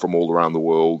meeting people from all around the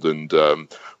world. And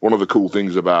one of the cool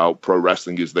things about pro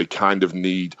wrestling is they kind of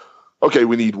need, okay,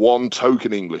 we need one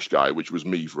token English guy, which was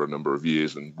me for a number of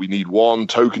years. And we need one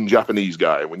token Japanese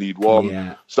guy. We need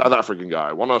one South African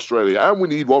guy, one Australia, and we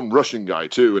need one Russian guy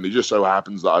too. And it just so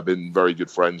happens that I've been very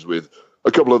good friends with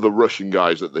a couple of the Russian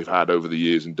guys that they've had over the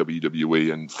years in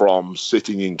WWE, and from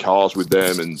sitting in cars with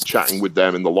them and chatting with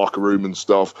them in the locker room and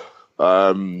stuff,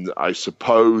 I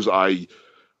suppose I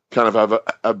kind of have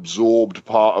absorbed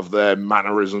part of their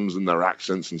mannerisms and their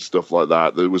accents and stuff like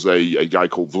that. There was a guy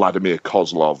called Vladimir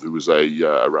Kozlov who was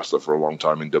a wrestler for a long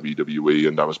time in WWE,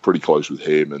 and I was pretty close with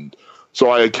him. And so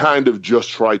I kind of just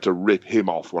tried to rip him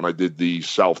off when I did the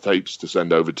self-tapes to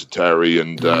send over to Terry,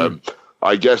 and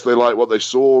I guess they liked what they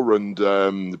saw,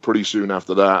 and pretty soon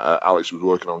after that, Alex was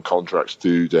working on contracts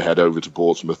to head over to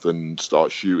Portsmouth and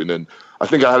start shooting. And I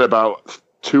think I had about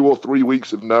 2 or 3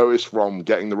 weeks of notice from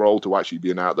getting the role to actually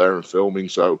being out there and filming.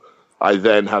 So I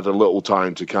then had a little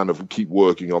time to kind of keep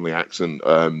working on the accent,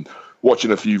 watching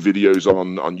a few videos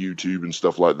on YouTube and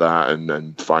stuff like that,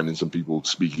 and finding some people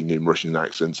speaking in Russian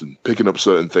accents and picking up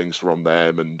certain things from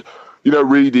them. And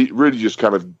really just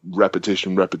kind of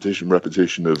repetition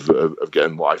of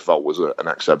getting what I felt was an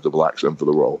acceptable accent for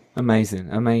the role.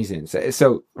 Amazing.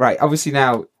 So right, obviously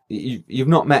now you've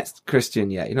not met Christian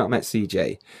yet. You've not met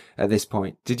CJ at this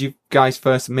point. Did you guys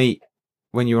first meet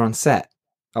when you were on set?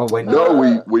 Oh, when?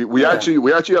 No, we actually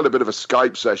had a bit of a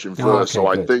Skype session first. So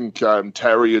I think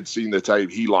Terry had seen the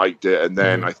tape, he liked it, and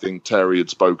then I think Terry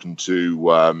had spoken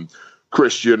to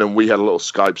Christian, and we had a little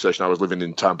Skype session. I was living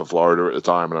in Tampa, Florida at the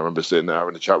time, and I remember sitting there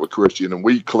having a chat with Christian, and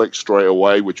we clicked straight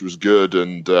away, which was good.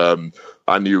 And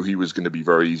I knew he was going to be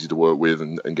very easy to work with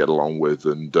and get along with.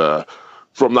 And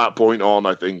from that point on,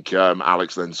 I think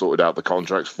Alex then sorted out the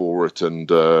contracts for it, and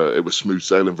it was smooth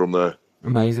sailing from there.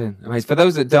 Amazing. For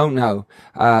those that don't know,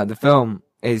 the film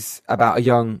is about a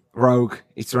young rogue.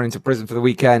 He's thrown into prison for the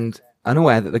weekend,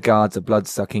 unaware that the guards are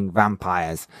blood-sucking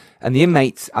vampires, and the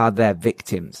inmates are their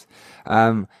victims.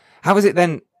 How is it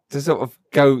then to sort of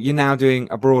go, you're now doing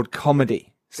a broad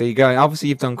comedy? So you're going, obviously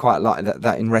you've done quite a lot of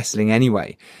that in wrestling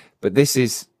anyway, but this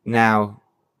is now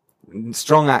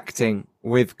strong acting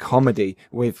with comedy,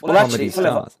 with comedy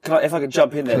stars. If I could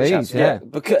jump in there, please, yeah.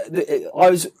 Because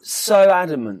I was so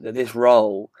adamant that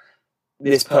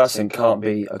this person can't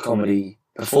be a comedy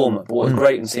performer. But what was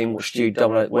great in seeing what Stu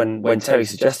done when Terry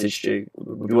suggested Stu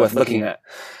would be worth looking at.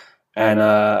 And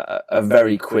a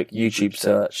very quick YouTube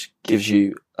search gives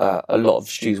you a lot of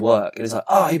Stu's work. And it's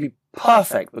like, he'd be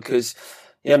perfect because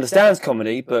he understands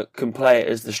comedy, but can play it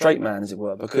as the straight man, as it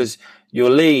were, because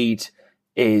your lead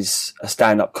is a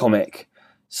stand-up comic.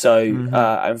 So,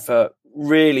 and for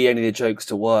really any of the jokes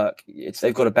to work,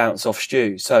 they've got to bounce off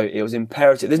Stu. So it was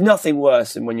imperative. There's nothing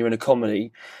worse than when you're in a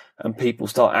comedy and people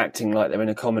start acting like they're in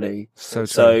a comedy.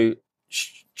 So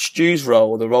Stu's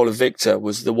role, the role of Victor,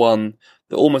 was the one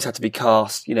that almost had to be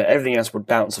cast. Everything else would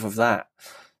bounce off of that.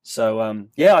 So,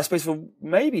 I suppose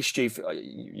maybe Stu,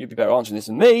 you'd be better answering this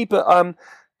than me, but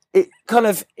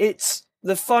it's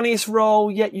the funniest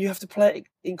role, yet you have to play it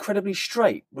incredibly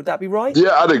straight. Would that be right?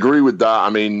 Yeah, I'd agree with that. I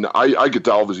mean, I could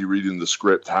tell, obviously, reading the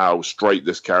script, how straight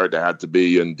this character had to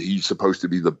be, and he's supposed to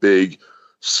be the big,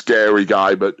 scary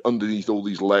guy, but underneath all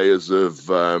these layers of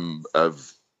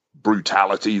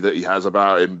brutality that he has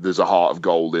about him, there's a heart of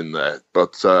gold in there.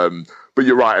 But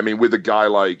you're right. I mean, with a guy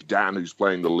like Dan, who's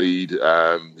playing the lead,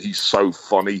 he's so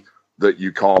funny that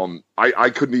you can't. I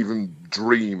couldn't even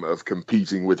dream of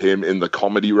competing with him in the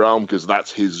comedy realm, because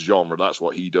that's his genre. That's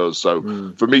what he does.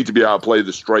 So for me to be able to play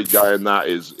the straight guy in that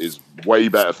is way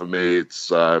better for me. It's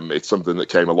something that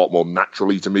came a lot more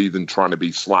naturally to me than trying to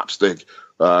be slapstick.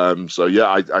 So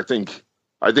yeah, I think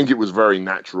it was very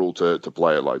natural to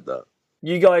play it like that.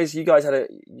 You guys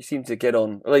you seem to get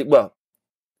on, like, well,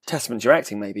 testament to your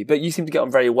acting maybe, but you seem to get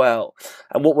on very well.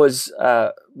 And what was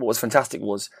fantastic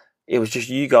was, it was just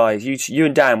you guys, you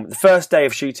and Dan. The first day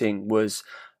of shooting was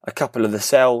a couple of the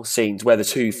cell scenes where the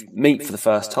two meet for the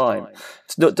first time.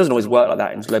 It doesn't always work like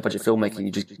that in low budget filmmaking.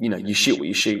 You just, you shoot what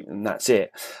you shoot and that's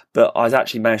it. But I was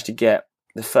actually managed to get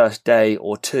the first day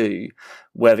or two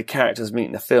where the characters meet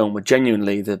in the film were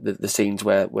genuinely the scenes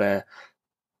where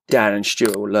Dan and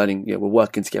Stuart were learning, were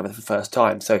working together for the first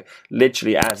time. So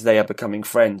literally, as they are becoming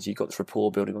friends, you got this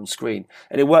rapport building on screen,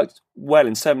 and it worked well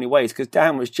in so many ways, because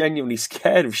Dan was genuinely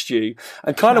scared of Stu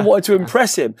and kind of wanted to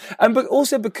impress him. But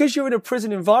also because you're in a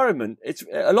prison environment, it's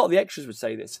a lot of the extras would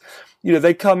say this.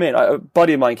 They come in. A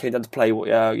buddy of mine came down to play,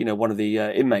 one of the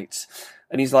inmates,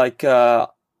 and he's like.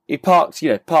 He parked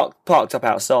up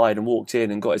outside and walked in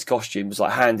and got his costume, was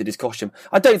like handed his costume.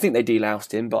 I don't think they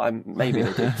deloused him, but maybe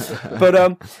they did.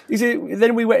 But he said,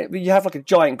 then we went, you have like a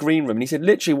giant green room, and he said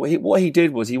literally what he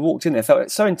did was he walked in there, felt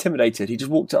so intimidated, he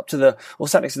just walked up to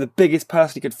sat next to the biggest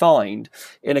person he could find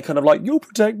in a kind of like, you'll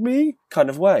protect me kind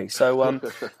of way. So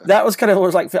that was kind of what it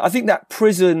was like. I think that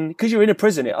prison, because you're in a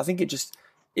prison, I think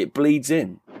it bleeds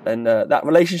in. And that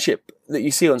relationship that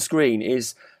you see on screen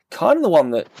is kind of the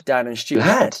one that Dan and Stu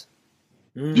had.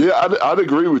 Yeah, I'd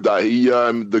agree with that.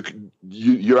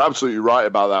 You're absolutely right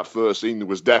about that first scene. There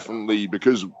was definitely,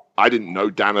 because I didn't know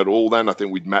Dan at all then. I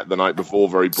think we'd met the night before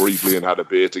very briefly and had a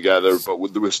beer together.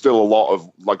 But there was still a lot of,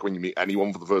 like when you meet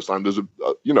anyone for the first time, there's a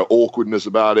awkwardness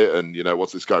about it, and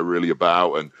what's this guy really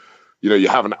about? And you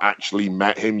haven't actually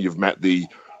met him. You've met the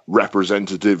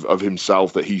representative of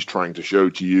himself that he's trying to show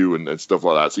to you and stuff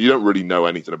like that. So you don't really know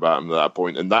anything about him at that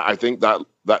point. And that, I think that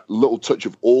little touch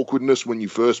of awkwardness when you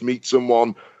first meet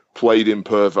someone played in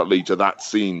perfectly to that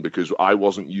scene, because I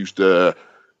wasn't used to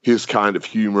his kind of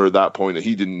humor at that point. And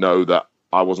he didn't know that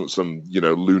I wasn't some,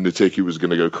 lunatic who was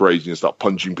going to go crazy and start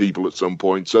punching people at some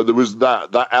point. So there was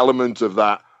that element of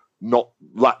that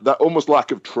almost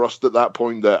lack of trust at that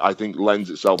point that I think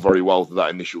lends itself very well to that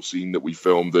initial scene that we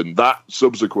filmed, and that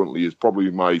subsequently is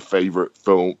probably my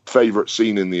favorite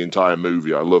scene in the entire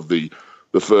movie. I love the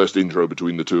first intro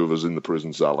between the two of us in the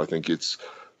prison cell. I think it's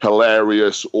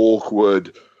hilarious,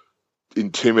 awkward,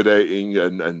 intimidating,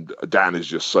 and Dan is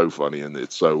just so funny in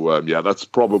it. So that's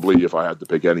probably, if I had to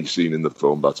pick any scene in the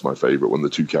film, that's my favorite, when the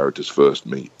two characters first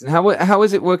meet. How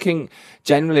is it working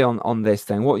generally on this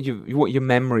then? What are your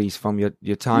memories from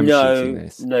your time shooting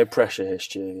this? No pressure here,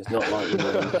 Stu. It's not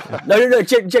like no.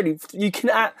 Jenny, you can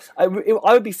act. I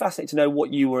would be fascinated to know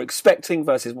what you were expecting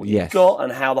versus what you got,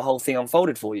 and how the whole thing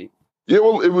unfolded for you. Yeah,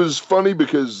 well, it was funny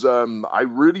because I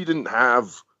really didn't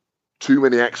have too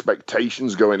many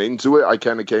expectations going into it. I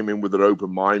kind of came in with an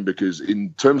open mind, because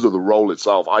in terms of the role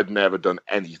itself, I'd never done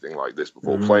anything like this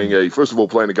before. Playing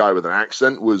a guy with an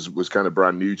accent was kind of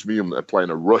brand new to me. I'm playing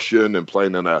a Russian and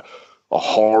playing in a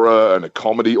horror and a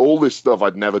comedy, all this stuff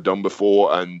I'd never done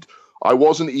before. And I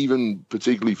wasn't even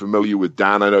particularly familiar with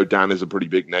Dan. I know Dan is a pretty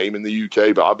big name in the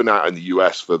UK, but I've been out in the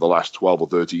US for the last 12 or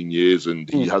 13 years, and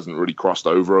he hasn't really crossed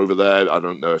over there. I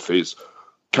don't know if his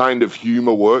kind of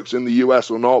humor works in the US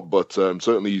or not, but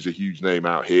certainly he's a huge name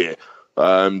out here.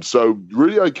 So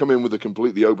really, I come in with a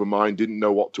completely open mind, didn't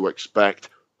know what to expect.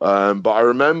 But I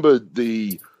remember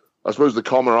the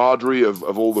camaraderie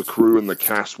of all the crew and the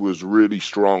cast was really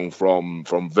strong from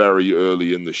very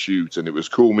early in the shoot. And it was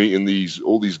cool meeting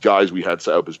all these guys we had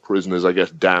set up as prisoners. I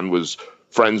guess Dan was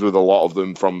friends with a lot of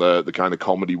them from the kind of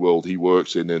comedy world he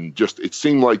works in. And just, it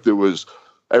seemed like there was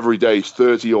every day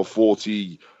 30 or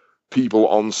 40 people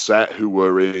on set who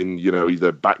were in,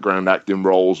 either background acting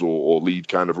roles or lead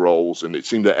kind of roles. And it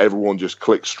seemed that everyone just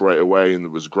clicked straight away, and there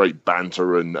was great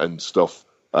banter and stuff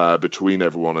between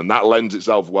everyone. And that lends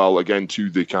itself well, again, to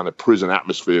the kind of prison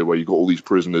atmosphere where you've got all these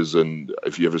prisoners. And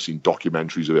if you've ever seen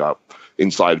documentaries about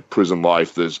inside prison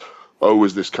life, there's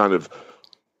always this kind of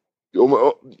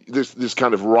this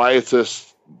kind of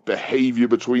riotous behavior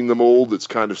between them all that's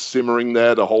kind of simmering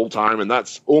there the whole time, and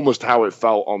that's almost how it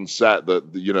felt on set.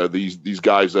 That these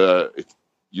guys are,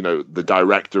 the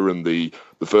director and the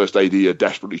first AD are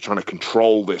desperately trying to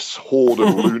control this horde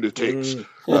of lunatics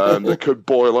that could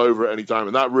boil over at any time,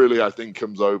 and that really, I think,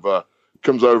 comes over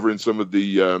in some of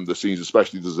the scenes.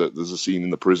 Especially there's a scene in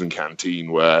the prison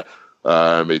canteen where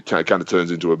it kind of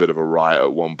turns into a bit of a riot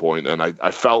at one point, and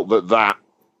I felt that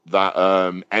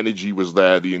energy was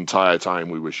there the entire time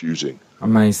we were shooting.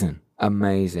 Amazing.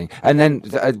 And then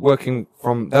working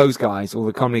from those guys, all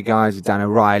the comedy guys with Dan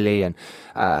O'Reilly and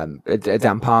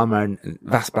Dan Palmer and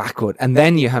Vas Blackwood, and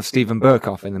then you have Stephen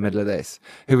Burkoff in the middle of this,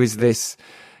 who is this,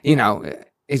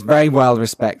 is very well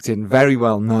respected and very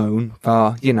well known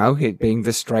for, it being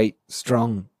the straight,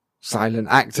 strong, silent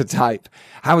actor type.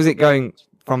 How is it going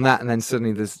from that, and then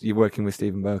suddenly you're working with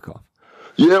Stephen Burkoff?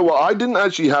 Yeah, well, I didn't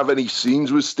actually have any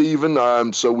scenes with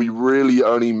Stephen, so we really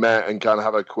only met and kind of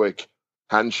had a quick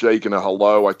handshake and a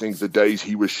hello. I think the days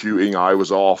he was shooting, I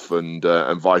was off, and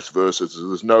vice versa. So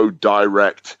there's no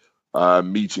direct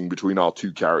meeting between our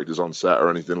two characters on set or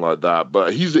anything like that.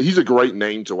 But he's a great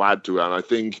name to add to it, and I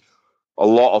think a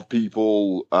lot of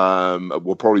people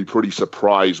were probably pretty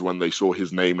surprised when they saw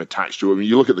his name attached to it. I mean,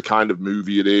 you look at the kind of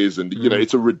movie it is, and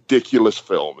it's a ridiculous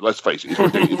film. Let's face it, it's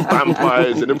ridiculous.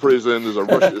 Vampires in a prison. There's a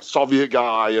Russian, Soviet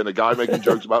guy and a guy making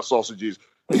jokes about sausages.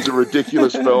 It's a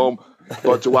ridiculous film,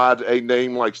 but to add a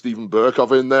name like Stephen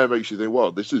Burkoff in there makes you think,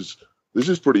 well, this is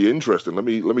pretty interesting. Let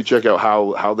me check out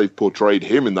how they've portrayed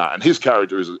him in that, and his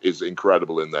character is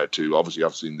incredible in there too. Obviously,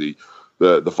 I've seen the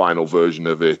final version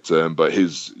of it, but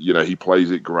he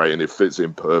plays it great and it fits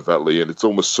in perfectly, and it's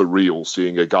almost surreal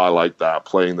seeing a guy like that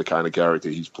playing the kind of character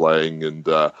he's playing, and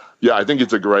I think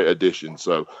it's a great addition.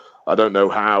 So I don't know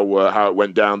how it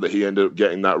went down that he ended up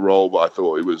getting that role, but I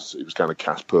thought it was kind of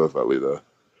cast perfectly there.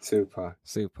 Super.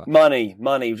 Money,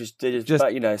 just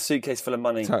suitcase full of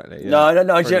money. Totally. Yeah. No, I don't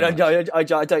know. I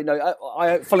don't know.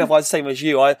 Funny enough, I was the same as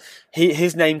you.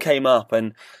 His name came up,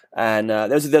 and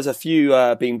there's a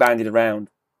few being bandied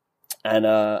around,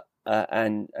 and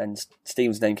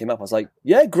Steve's name came up. I was like,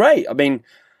 yeah, great. I mean,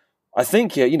 I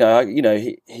think he's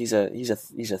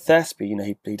a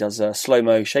thespian. He does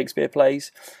slow-mo Shakespeare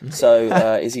plays.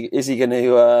 So is he going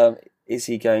to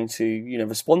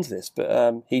respond to this?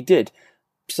 But he did.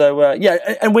 So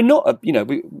and we're not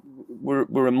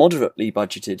we're a moderately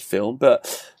budgeted film,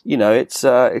 but it's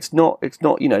not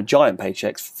giant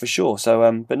paychecks for sure.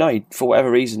 So but no, for whatever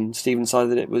reason, Stephen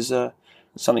decided that it was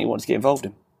something he wanted to get involved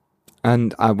in.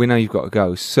 And we know you've got to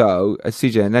go. So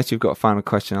CJ, unless you've got a final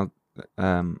question,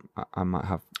 I might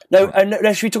have. No,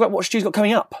 should we talk about what Stu's got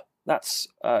coming up? That's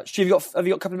Stu, have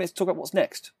you got a couple of minutes to talk about what's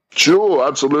next? Sure,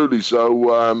 absolutely.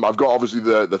 So I've got obviously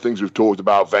the things we've talked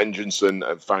about, Vengeance and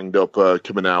Fanged Up,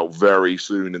 coming out very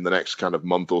soon in the next kind of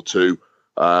month or two.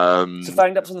 So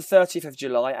Fanged Up's on the 30th of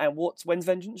July, and when's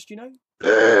Vengeance? Do you know?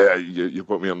 Yeah, you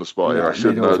put me on the spot here. I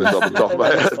should know this off the top of my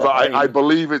head, but I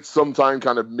believe it's sometime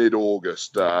kind of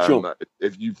mid-August. Sure.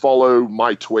 If you follow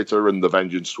my Twitter and the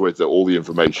Vengeance Twitter, all the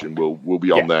information will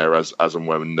be on there as and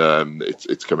when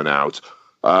it's coming out.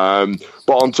 But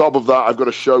on top of that, I've got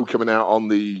a show coming out on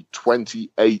the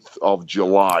 28th of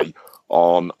July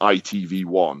on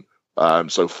ITV1.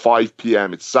 So 5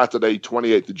 p.m. It's Saturday,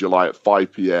 28th of July at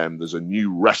 5 p.m. There's a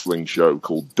new wrestling show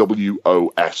called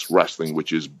WOS Wrestling,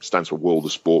 which stands for World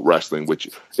of Sport Wrestling, which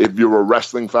if you're a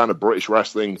wrestling fan of British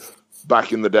wrestling,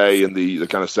 back in the day in the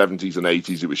kind of 70s and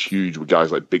 80s, it was huge with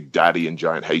guys like Big Daddy and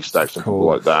Giant Haystacks and people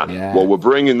like that. Yeah. Well, we're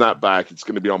bringing that back. It's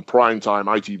going to be on primetime,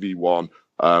 ITV1.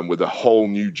 With a whole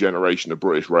new generation of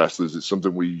British wrestlers. It's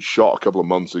something we shot a couple of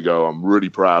months ago. I'm really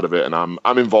proud of it, and I'm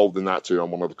involved in that too. I'm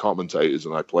one of the commentators,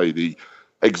 and I play the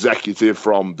executive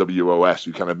from WOS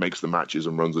who kind of makes the matches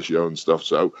and runs the show and stuff.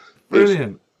 So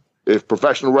brilliant. If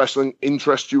professional wrestling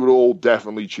interests you at all,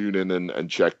 definitely tune in and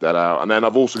check that out. And then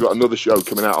I've also got another show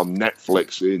coming out on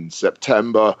Netflix in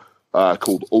September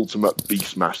called Ultimate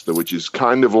Beastmaster, which is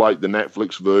kind of like the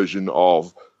Netflix version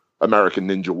of American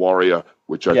Ninja Warrior,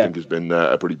 which I think has been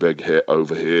a pretty big hit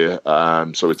over here.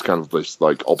 So it's kind of this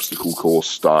like obstacle course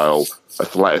style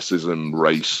athleticism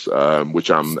race,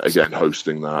 which I'm again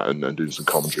hosting that and doing some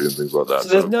commentary and things like that.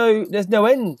 So there's no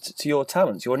end to your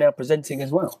talents. You're now presenting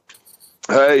as well.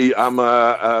 Hey, I'm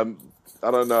I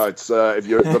don't know. It's if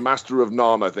you're the master of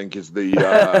none, I think is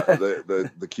the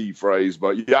key phrase.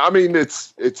 But yeah, I mean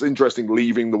it's interesting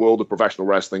leaving the world of professional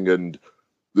wrestling and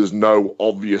there's no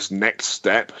obvious next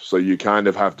step, so you kind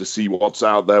of have to see what's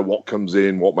out there, what comes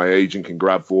in, what my agent can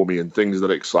grab for me, and things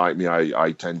that excite me,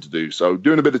 I tend to do. So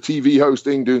doing a bit of TV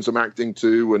hosting, doing some acting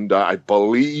too, and I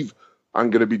believe I'm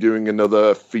going to be doing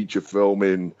another feature film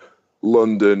in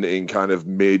London in kind of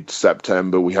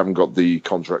mid-September. We haven't got the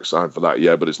contract signed for that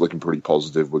yet, but it's looking pretty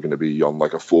positive. We're going to be on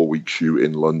like a 4-week shoot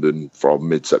in London from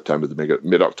mid-September to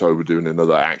mid-October doing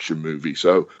another action movie.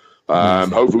 So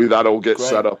hopefully that all gets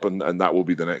set up and that will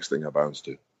be the next thing I bounce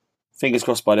to. Fingers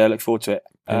crossed, buddy. I look forward to it.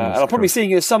 And I'll probably see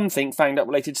you as something Fanged Up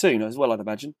related soon as well, I'd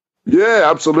imagine. Yeah,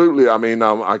 absolutely. I mean,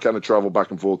 I kind of travel back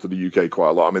and forth to the UK quite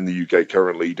a lot. I'm in the UK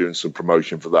currently doing some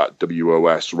promotion for that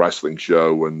WOS wrestling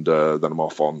show, and then I'm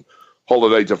off on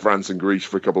holiday to France and Greece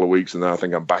for a couple of weeks, and then I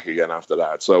think I'm back again after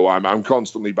that. So I'm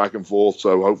constantly back and forth,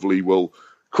 so hopefully we'll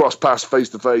cross paths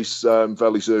face-to-face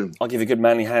fairly soon. I'll give you a good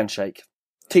manly handshake.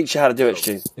 Teach you how to do it,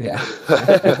 Stu. Yeah.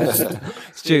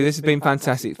 Stu, this has been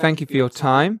fantastic. Thank you for your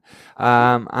time.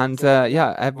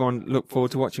 Everyone look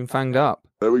forward to watching Fanged Up.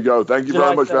 There we go. Thank you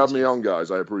very much for having me on,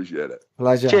 guys. I appreciate it.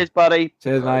 Pleasure. Cheers, buddy.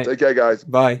 Cheers, mate. Take care, guys.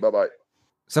 Bye. Bye-bye.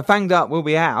 So Fanged Up will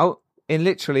be out in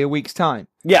literally a week's time.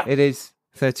 Yeah. It is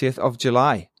 30th of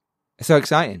July. It's so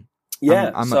exciting.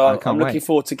 Yeah. I'm looking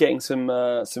forward to getting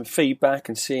some feedback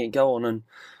and seeing it go on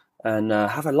and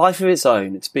have a life of its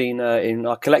own. It's been in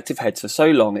our collective heads for so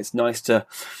long. It's nice to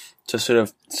sort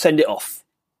of send it off.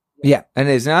 Yeah, and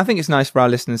it is. And I think it's nice for our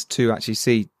listeners to actually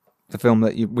see the film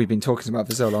that we've been talking about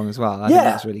for so long as well. I think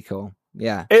that's really cool.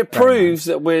 Yeah. It proves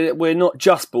that we're not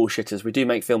just bullshitters. We do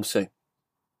make films too.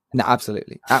 No,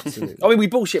 absolutely. Absolutely. I mean, we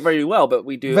bullshit very well, but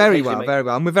we do very well.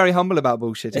 And we're very humble about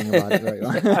bullshitting about it very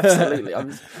well.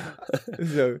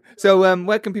 Absolutely. So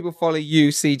where can people follow you,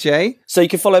 CJ? So you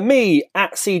can follow me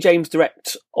at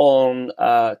CJamesDirect on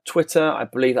Twitter. I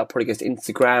believe that probably goes to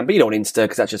Instagram, but you don't want Insta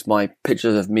because that's just my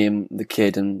pictures of me and the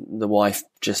kid and the wife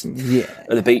just at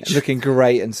the beach. Looking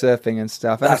great and surfing and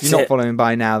stuff. And if you're not following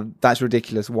by now, that's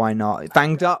ridiculous. Why not?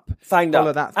 Fanged Up.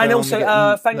 Follow that film. And also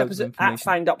Fanged Up is at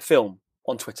Fanged Up Film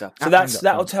on Twitter. So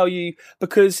that'll tell you,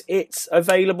 because it's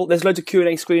available. There's loads of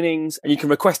Q&A screenings and you can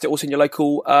request it also in your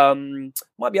local,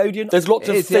 might be Odeon. There's lots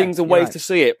of things and ways to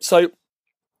see it. So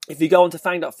if you go onto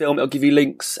Fanged Up Film, it'll give you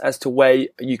links as to where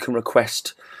you can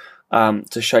request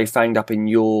to show Fanged Up in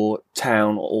your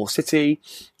town or city.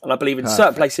 And I believe in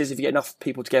certain places, if you get enough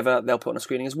people together, they'll put on a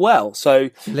screening as well. So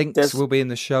links will be in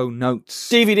the show notes.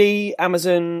 DVD,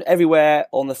 Amazon, everywhere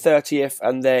on the 30th.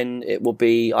 And then it will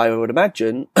be, I would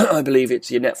imagine, I believe it's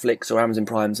your Netflix or Amazon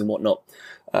Primes and whatnot,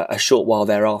 a short while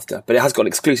thereafter. But it has got an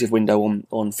exclusive window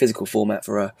on physical format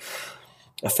for a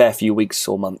fair few weeks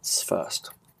or months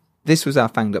first. This was our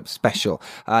Fanged Up special.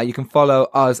 You can follow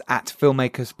us at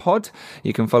Filmmakers Pod.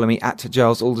 You can follow me at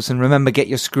Giles Alderson. Remember, get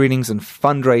your screenings and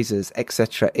fundraisers,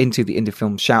 etc., into the Indie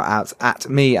Film shout-outs at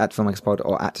me at Filmmakers Pod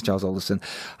or at Giles Alderson.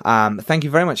 Thank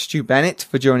you very much, Stu Bennett,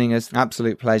 for joining us.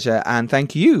 Absolute pleasure. And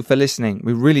thank you for listening.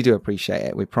 We really do appreciate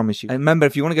it. We promise you. And remember,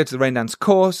 if you want to go to the Rain Dance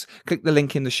course, click the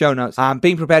link in the show notes.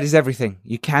 Being prepared is everything.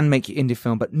 You can make your indie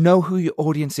film, but know who your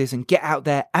audience is and get out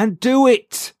there and do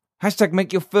it. #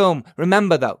 make your film.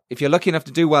 Remember though, if you're lucky enough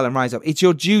to do well and rise up, it's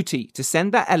your duty to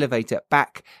send that elevator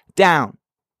back down.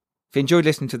 If you enjoyed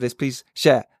listening to this, please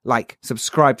share, like,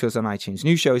 subscribe to us on iTunes.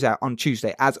 New shows out on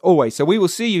Tuesday, as always. So we will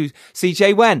see you,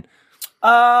 CJ, when?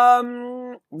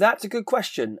 That's a good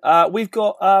question. We've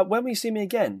got, when will you see me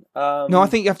again? No, I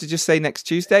think you have to just say next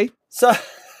Tuesday.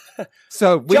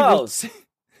 So we Giles,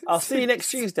 I'll see you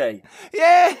next Tuesday.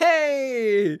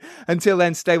 Yay! Until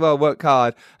then, stay well, work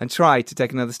hard, and try to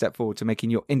take another step forward to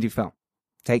making your indie film.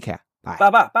 Take care. Bye.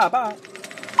 Bye.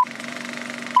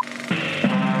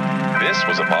 This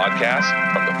was a podcast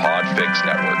from the Podfix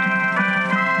Network.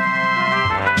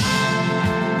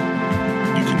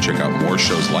 You can check out more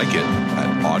shows like it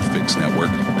at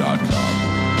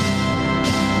podfixnetwork.com.